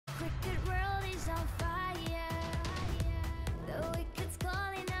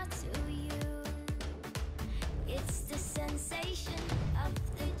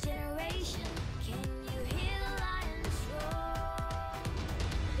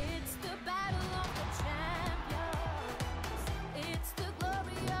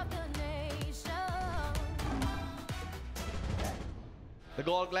The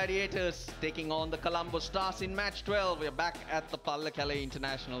Gladiators taking on the Colombo Stars in match 12. We're back at the Galle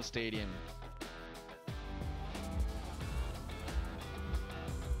International Stadium.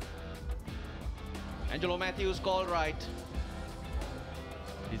 Angelo Matthews called right.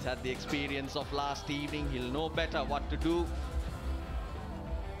 He's had the experience of last evening. He'll know better what to do.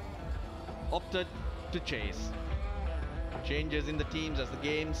 Opted to chase. Changes in the teams as the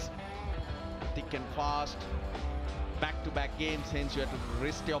games thick and fast. Back-to-back games, hence you have to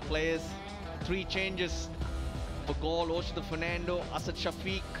rest your players. 3 changes for Galle. Oshida Fernando, Asad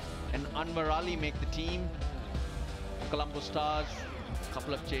Shafiq and Anwar Ali make the team. Colombo Stars, a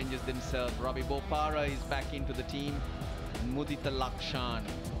couple of changes themselves. Ravi Bopara is back into the team. Mudita Lakshan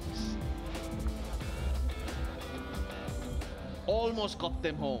almost got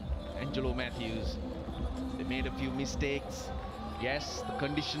them home. Angelo Matthews, they made a few mistakes. Yes, the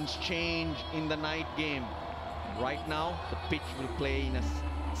conditions change in the night game. Right now, the pitch will play in a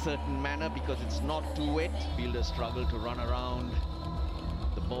certain manner because it's not too wet. Fielders struggle to run around.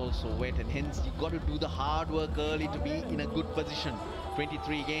 The ball's so wet, and hence you've got to do the hard work early to be in a good position.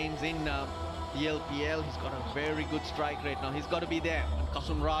 23 games in the LPL. He's got a very good strike rate now. He's got to be there. And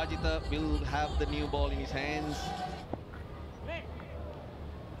Kasun Rajitha will have the new ball in his hands.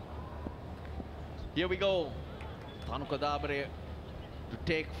 Here we go. Tanuka Dabare to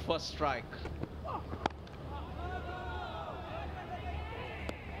take first strike.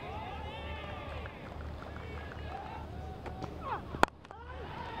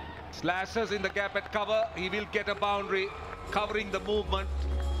 Slashes in the gap at cover. He will get a boundary covering the movement.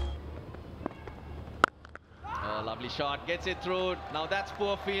 Oh, lovely shot. Gets it through. Now that's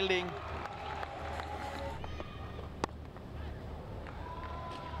poor fielding.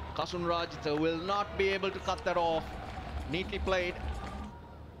 Kasun Rajitha will not be able to cut that off. Neatly played.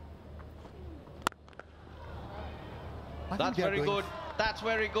 That's very good. That's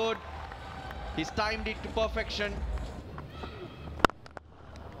very good. He's timed it to perfection.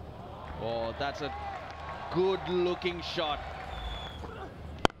 Oh, that's a good looking shot.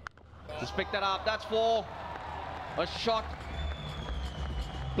 Just pick that up. That's 4. A shot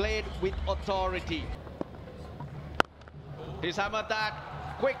played with authority. He's hammered that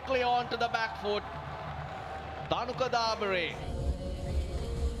quickly onto the back foot. Tanuka Dabare.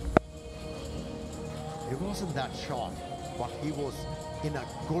 It wasn't that shot, but he was in a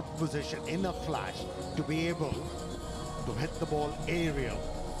good position, in a flash, to be able to hit the ball aerial.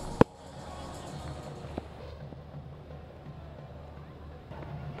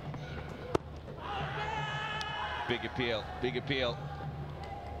 Big appeal, big appeal.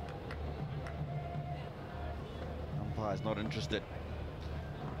 Umpire's not interested.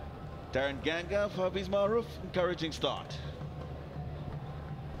 Darren Ganga for Hafiz Maruf, encouraging start.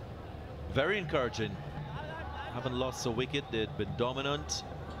 Very encouraging. Haven't lost a wicket, they've been dominant.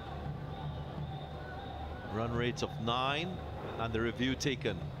 Run rate of 9 and the review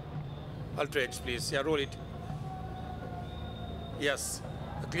taken. Ultra X, please. Yeah, roll it. Yes,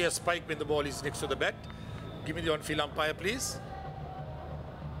 a clear spike when the ball is next to the bat. Give me the on-field umpire, please.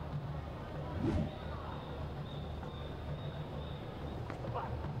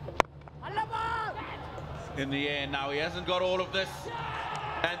 In the air now, he hasn't got all of this.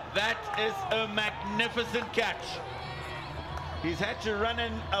 And that is a magnificent catch. He's had to run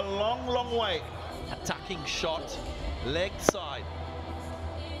in a long, long way. Attacking shot, leg side.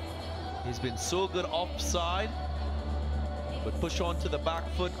 He's been so good offside, but push on to the back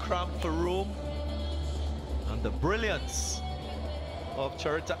foot, cramp for room. And the brilliance of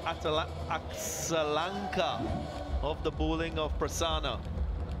Charita Axalanka of the bowling of Prasanna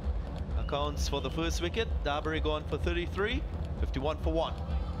accounts for the first wicket. Dabare gone for 33, 51 for 1.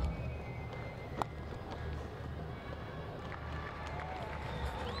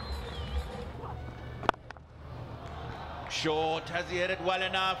 Short, has he hit it well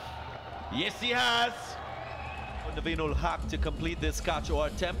enough? Yes, he has. Naveen will have to complete this catch or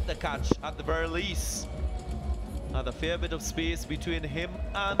attempt the catch at the very least. Now a fair bit of space between him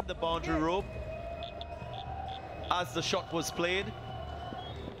and the boundary rope as the shot was played.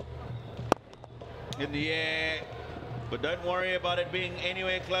 In the air, but don't worry about it being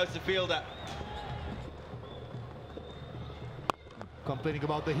anywhere close to fielder. Complaining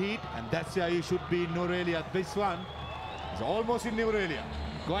about the heat, and that's why you should be in Norelia. This one is almost in Norelia.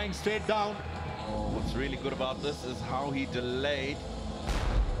 Going straight down. Oh, what's really good about this is how he delayed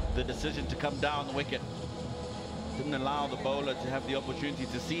the decision to come down the wicket. Didn't allow the bowler to have the opportunity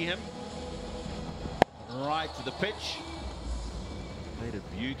to see him. Right to the pitch. Played it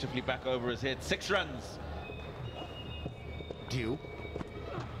beautifully back over his head. 6 runs. Due.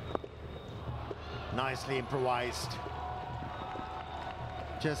 Nicely improvised.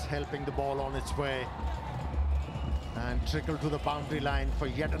 just helping the ball on its way and trickle to the boundary line for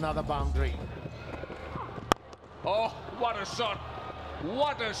yet another boundary. Oh, what a shot!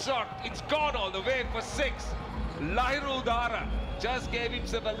 What a shot! It's gone all the way for 6. Lairu Dara just gave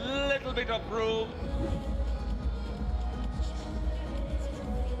himself a little bit of room.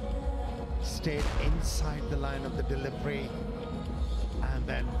 Stayed inside the line of the delivery and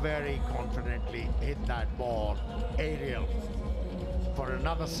then very confidently hit that ball aerial for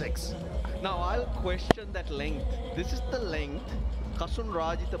another 6. Now I'll question that length. This is the length Kasun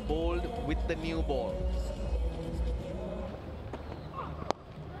Rajitha bowled with the new ball.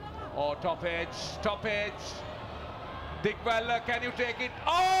 Oh, top edge, top edge. Dikwella, can you take it?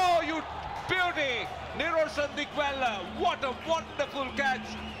 Oh, you beauty! Niroshan Dikwella, what a wonderful catch.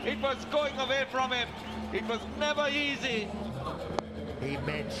 It was going away from him. It was never easy. He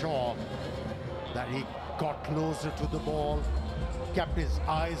made sure that he got closer to the ball, kept his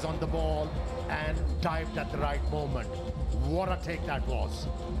eyes on the ball and dived at the right moment. What a take that was.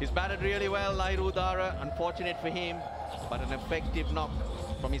 He's batted really well, Lairu Dara. Unfortunate for him, but an effective knock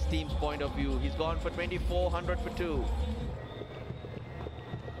from his team's point of view. He's gone for 24, 100 for 2.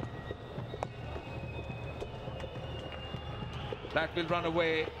 That will run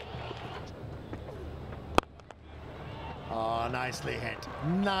away. Oh, nicely hit.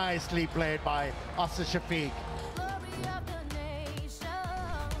 Nicely played by Asir Shafiq.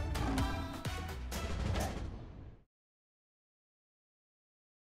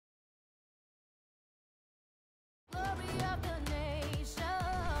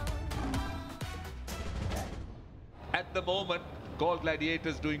 At the moment,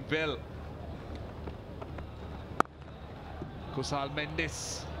 Gladiators doing well. Kusal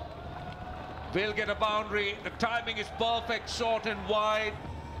Mendes will get a boundary. The timing is perfect, short and wide.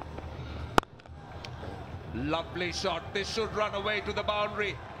 Lovely shot. This should run away to the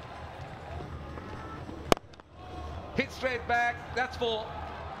boundary. Hit straight back. That's 4.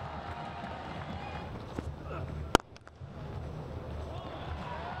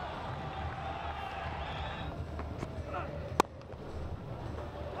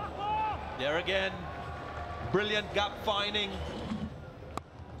 There again, brilliant gap finding.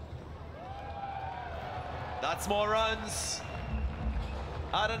 That's more runs.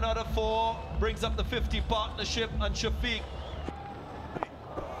 Add another 4, brings up the 50 partnership, and Shafiq.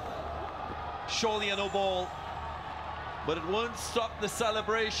 Surely a no ball, but it won't stop the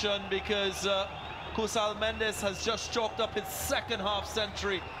celebration because Kusal Mendes has just chalked up his 2nd half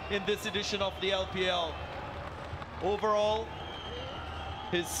century in this edition of the LPL. Overall,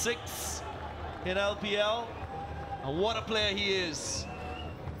 his 6th in LPL, and what a player he is.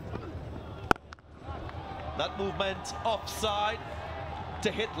 That movement offside to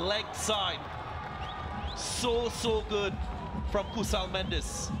hit leg side. So good from Kusal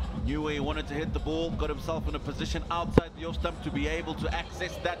Mendes. Knew where he wanted to hit the ball, got himself in a position outside the off stump to be able to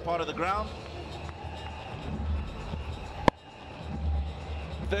access that part of the ground.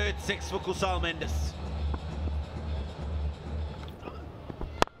 3rd 6 for Kusal Mendes.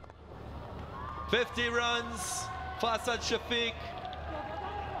 50 runs, Fasad Shafiq.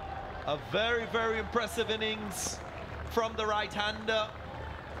 A very impressive innings from the right-hander.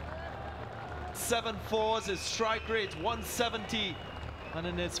 7 fours, his strike rate 170. And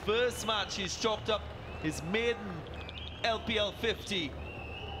in his first match, he's chalked up his maiden LPL 50.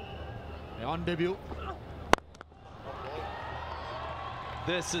 On debut.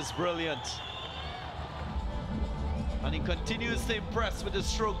 This is brilliant. And he continues to impress with his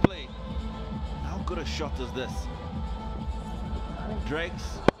stroke play. How good a shot is this?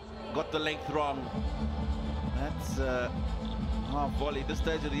 Drake's got the length wrong. That's half volley. This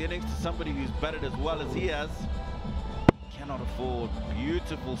stage of the innings to somebody who's batted as well as he has. Cannot afford.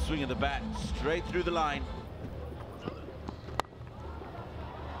 Beautiful swing of the bat, straight through the line.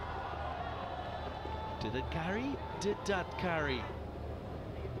 Did it carry? Did that carry?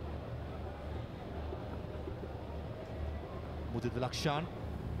 Mudid Lakshan.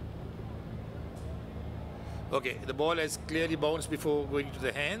 Okay, the ball has clearly bounced before going to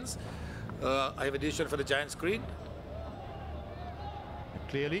the hands. I have a decision for the giant screen.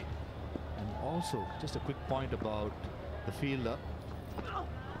 Clearly. And also, just a quick point about the fielder.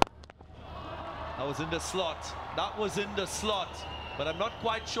 That was in the slot. That was in the slot. But I'm not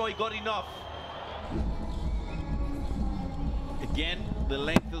quite sure he got enough. Again, the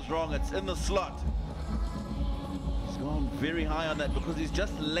length is wrong. It's in the slot. He's gone very high on that because he's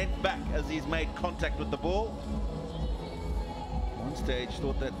just leant back as he's made contact with the ball. One stage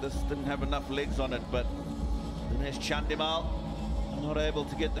thought that this didn't have enough legs on it, but Dinesh Chandimal not able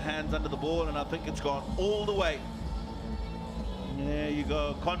to get the hands under the ball, and I think it's gone all the way. There you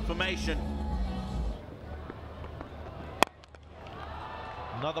go, confirmation.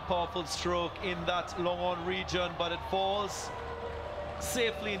 Another powerful stroke in that long on region, but it falls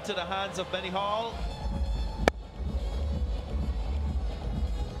safely into the hands of Benny Hall.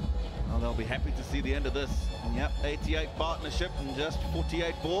 Well, they'll be happy to see the end of this. Yep, 88 partnership and just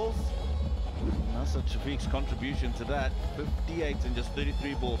 48 balls. Nasser Shafiq's contribution to that, 58 and just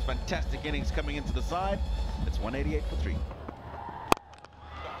 33 balls. Fantastic innings coming into the side. It's 188 for 3.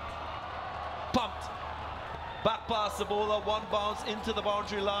 Pumped. Back past the bowler, one bounce into the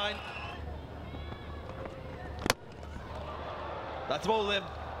boundary line. That's bowled him.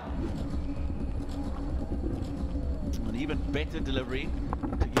 An even better delivery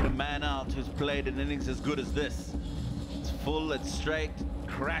to get a man out who's played an innings as good as this. It's full, it's straight,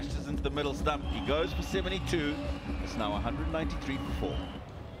 crashes into the middle stump. He goes for 72. It's now 193 for 4.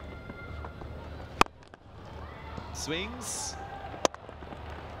 Swings.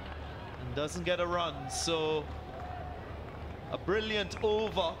 And doesn't get a run, so a brilliant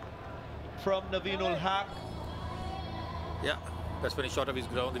over from Naveenul Haq. Yeah, that's when he shot off his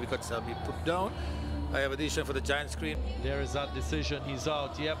ground. The wickets have been put down. I have addition for the giant screen. There is that decision. He's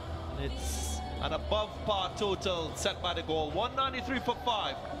out. Yep. It's an above par total set by the goal. 193 for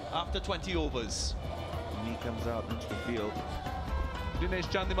 5 after 20 overs. And he comes out into the field. Dinesh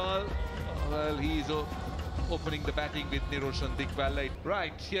Chandimal, well, he's opening the batting with Niroshan Dikbal.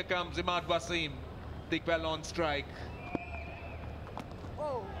 Right, here comes Imad Wasim. Dikbal on strike.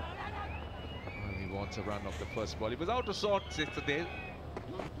 Well, he wants a run off the first ball. He was out of sorts yesterday.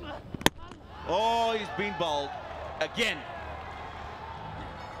 Oh, he's been bowled again.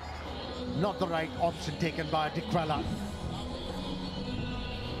 Not the right option taken by Dikbal.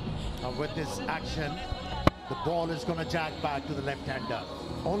 Now with this action, the ball is going to jag back to the left-hander.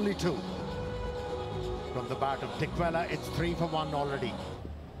 Only 2 from the bat of Dikbal. It's 3 for 1 already.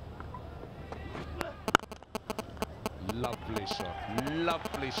 Lovely shot,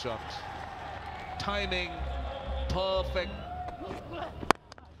 lovely shot. Timing, perfect.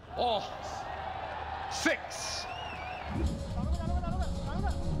 Oh, 6.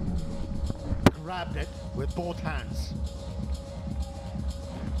 Grabbed it with both hands.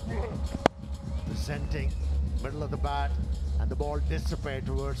 Presenting middle of the bat, and the ball dissipated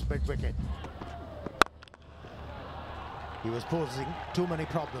towards mid-wicket. He was posing too many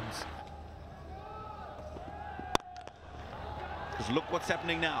problems. Because look what's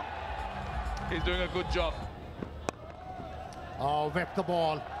happening now. He's doing a good job. Oh, whipped the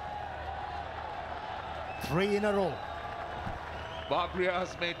ball. 3 in a row.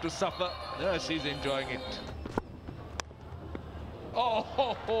 Barbria's made to suffer. Yeah, she's enjoying it. Oh,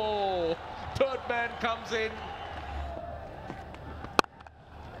 ho, ho. Third man comes in.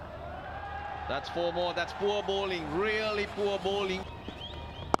 That's 4 more. That's poor bowling. Really poor bowling.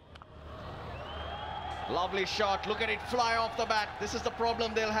 Lovely shot. Look at it fly off the bat. This is the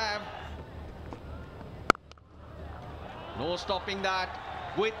problem they'll have. No stopping that.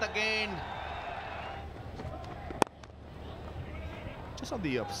 With again. Just on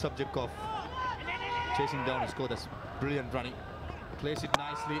the subject of chasing down a score, that's brilliant running. Plays it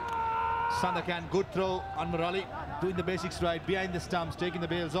nicely. Sandakan, good throw. Anwar Ali doing the basics right, behind the stumps, taking the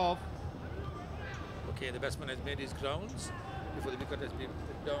bails off. Okay, the batsman has made his grounds before the wicket has been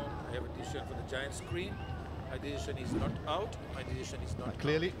put down. I have a decision for the giant screen. My decision is not out. My decision is not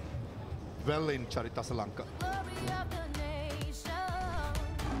Clearly, out. well in Charita Salanka.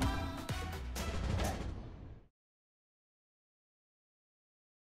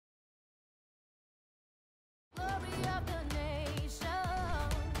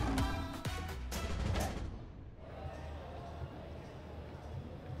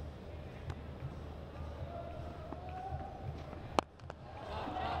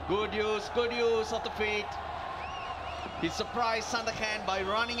 Good use of the feet. He surprised Sandakan by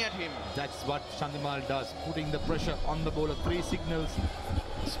running at him. That's what Chandimal does, putting the pressure on the bowler. 3 signals,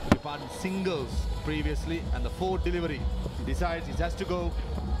 pardon, singles previously, and the 4th delivery. He decides he has to go.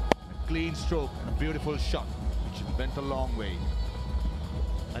 A clean stroke and a beautiful shot, which went a long way.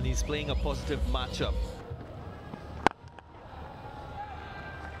 And he's playing a positive matchup.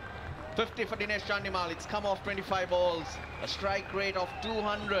 50 for Dinesh Chandimal. It's come off 25 balls. A strike rate of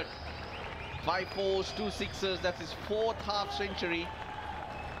 200. 5 4s, 2 6s. That's his 4th half century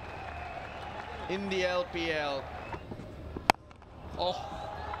in the LPL. Oh,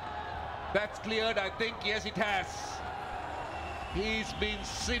 that's cleared, I think. Yes, it has. He's been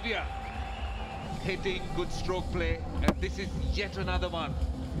severe. Hitting, good stroke play. And this is yet another one.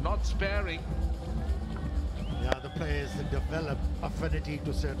 Not sparing. Yeah, the players that develop affinity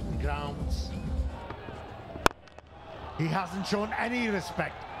to certain grounds. He hasn't shown any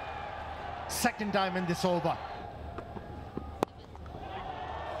respect. Second time in this over.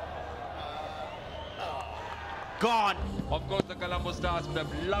 Gone. Of course, the Colombo Stars would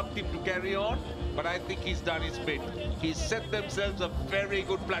have loved him to carry on, but I think he's done his bit. He's set themselves a very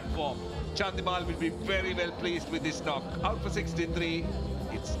good platform. Chandimal will be very well pleased with this knock. Out for 63,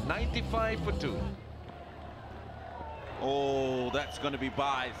 it's 95 for 2. Oh, that's going to be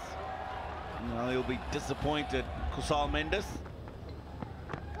buys. No, he'll be disappointed. Kusal Mendes.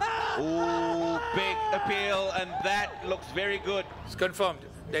 Oh, big appeal, and that looks very good. It's confirmed.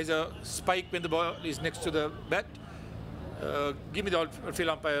 There's a spike when the ball is next to the bat. Give me the outfield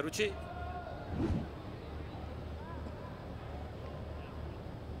umpire, Ruchi.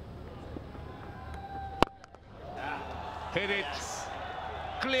 Hit it.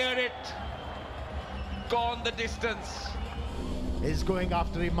 Cleared it. Gone the distance. Is going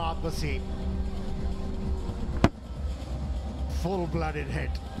after Imad. Full-blooded hit,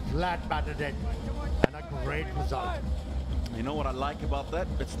 flat-batted hit, and a great result. You know what I like about that?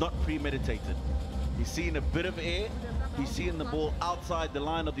 It's not premeditated. He's seeing a bit of air. He's seeing the ball outside the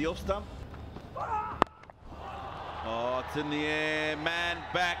line of the off stump. Oh, it's in the air. Man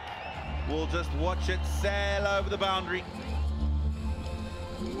back. We'll just watch it sail over the boundary.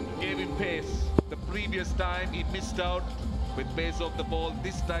 Gave him pace. The previous time he missed out with pace off the ball.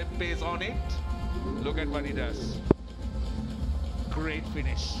 This time pace on it. Look at what he does. Great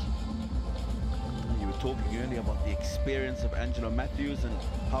finish. You were talking earlier about the experience of Angelo Matthews and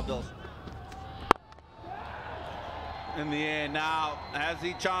how they'll... In the air now. Has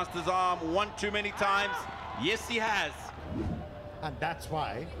he chanced his arm one too many times? Yes, he has. And that's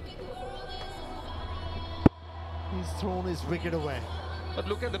why he's thrown his wicket away. But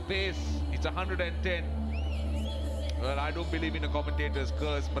look at the pace. It's 110. Well, I don't believe in a commentator's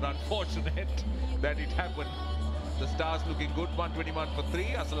curse, but unfortunate that it happened. The Stars looking good, 121 for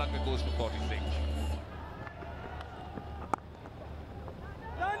 3. Asalanka goes for 46.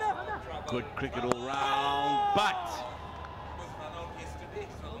 Good cricket all round, but...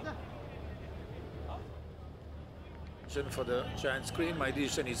 For the giant screen, my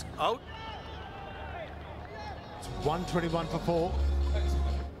decision is out. It's 121 for 4.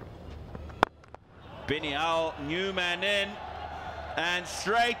 Binny Owl, new man in, and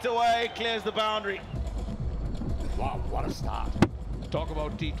straight away clears the boundary. Wow, what a start. Talk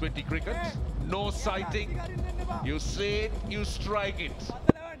about T20 cricket. No sighting. You see it, you strike it.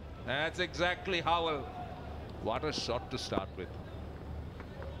 That's exactly Howell. What a shot to start with.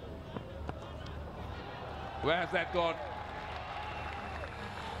 Where's that gone?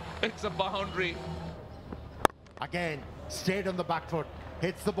 It's a boundary. Again, stayed on the back foot.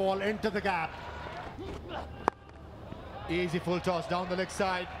 Hits the ball into the gap. Easy full toss down the leg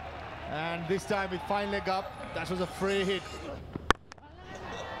side. And this time with fine leg up. That was a free hit.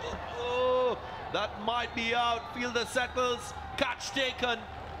 Oh, that might be out. Fielder settles. Catch taken.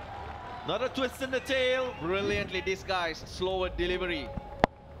 Not a twist in the tail. Brilliantly disguised, slower delivery.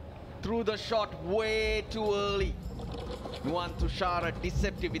 Threw the shot way too early. Nuwan Tushara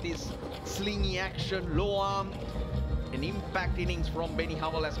deceptive with his slingy action, low arm. An impact innings from Benny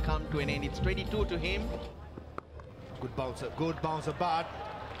Howell has come to an end. It's 22 to him. Good bouncer, but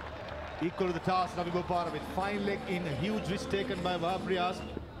equal to the task. Ravi Bopara with fine leg in. A huge risk taken by Vabrias.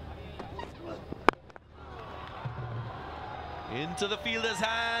 Into the fielder's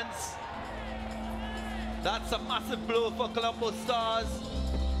hands. That's a massive blow for Colombo Stars.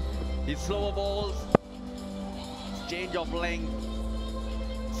 His slower balls, his change of length,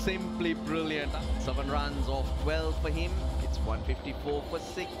 simply brilliant. 7 runs off 12 for him. It's 154 for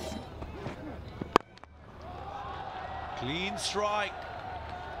 6. Clean strike.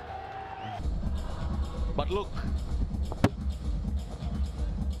 But look,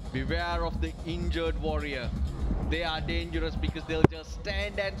 beware of the injured warrior. They are dangerous because they'll just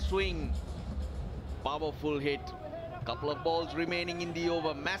stand and swing. Powerful hit. Couple of balls remaining in the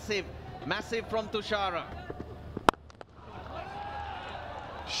over. Massive from Tushara.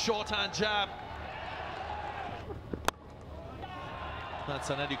 Shorthand jab. That's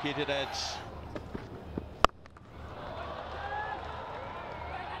an educated edge.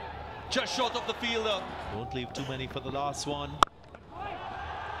 Just short of the fielder. Won't leave too many for the last one.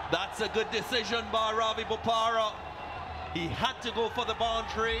 That's a good decision by Ravi Bopara. He had to go for the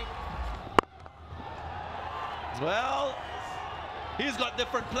boundary. Well, he's got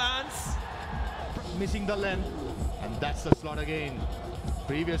different plans. Missing the length. And that's the slot again.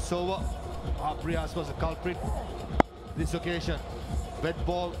 Previous over, Vabrias was a culprit. This occasion, wet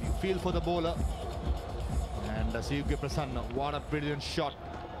ball, you feel for the bowler. And Siyuke Prasanna, what a brilliant shot.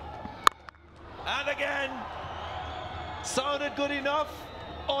 And again, Sounded good enough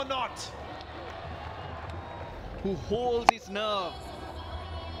or not? Who holds his nerve.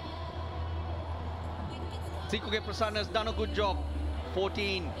 Sikuke Prasanna has done a good job.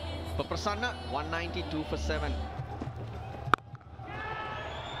 14 for Prasanna, 192 for 7.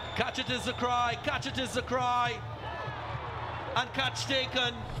 Catch it is the cry, catch it is the cry. And catch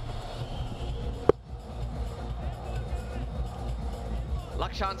taken.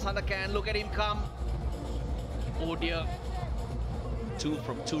 Lakshan Sandakan, look at him come. Oh dear. 2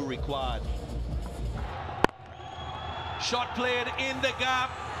 from 2 required. Shot played in the gap.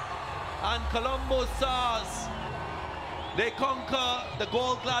 And Colombo Stars, they conquer the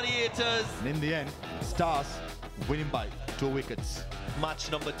Galle Gladiators. And in the end, Stars winning by 2 wickets.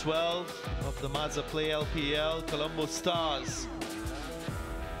 Match number 12 of the Mazda Play LPL, Colombo Stars.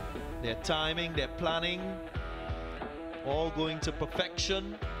 Their timing, their planning, all going to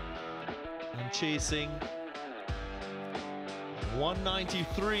perfection and chasing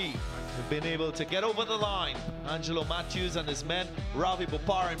 193. Have been able to get over the line. Angelo Matthews and his men, Ravi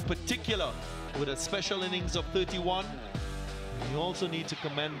Bopara in particular, with a special innings of 31. You also need to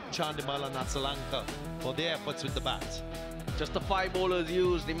commend Chandimala Natsalanka for their efforts with the bat. Just the 5 bowlers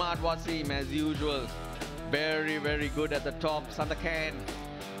used. Imad Wasim as usual. Very, very good at the top. Sandakan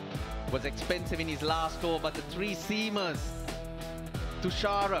was expensive in his last over, but the 3 seamers.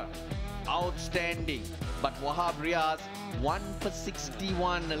 Tushara, outstanding. But Wahab Riaz, 1 for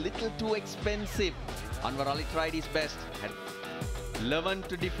 61, a little too expensive. Anwar Ali tried his best, had 11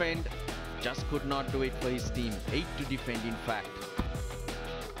 to defend, just could not do it for his team. 8 to defend, in fact.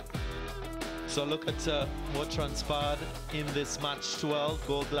 So look at what transpired in this match 12.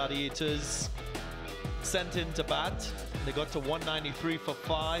 Galle Gladiators sent in to bat. They got to 193 for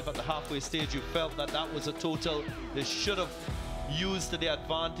 5. At the halfway stage, you felt that that was a total they should have used to their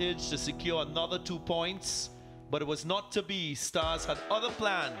advantage to secure another 2 points. But it was not to be. Stars had other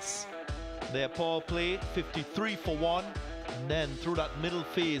plans. Their power play, 53 for 1. And then through that middle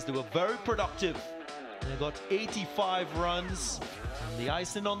phase, they were very productive. They got 85 runs. And the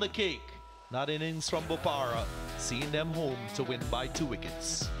icing on the cake, that innings from Bopara, seeing them home to win by 2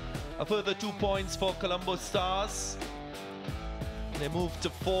 wickets. A further 2 points for Colombo Stars. They move to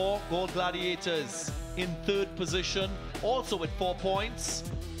 4. Galle Gladiators in 3rd position, also with 4 points.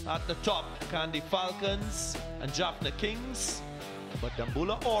 At the top, Kandy Falcons and Jaffna Kings. But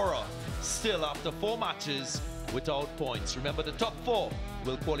Dambula Aura still after 4 matches without points. Remember, the top 4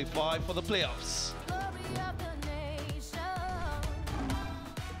 will qualify for the playoffs.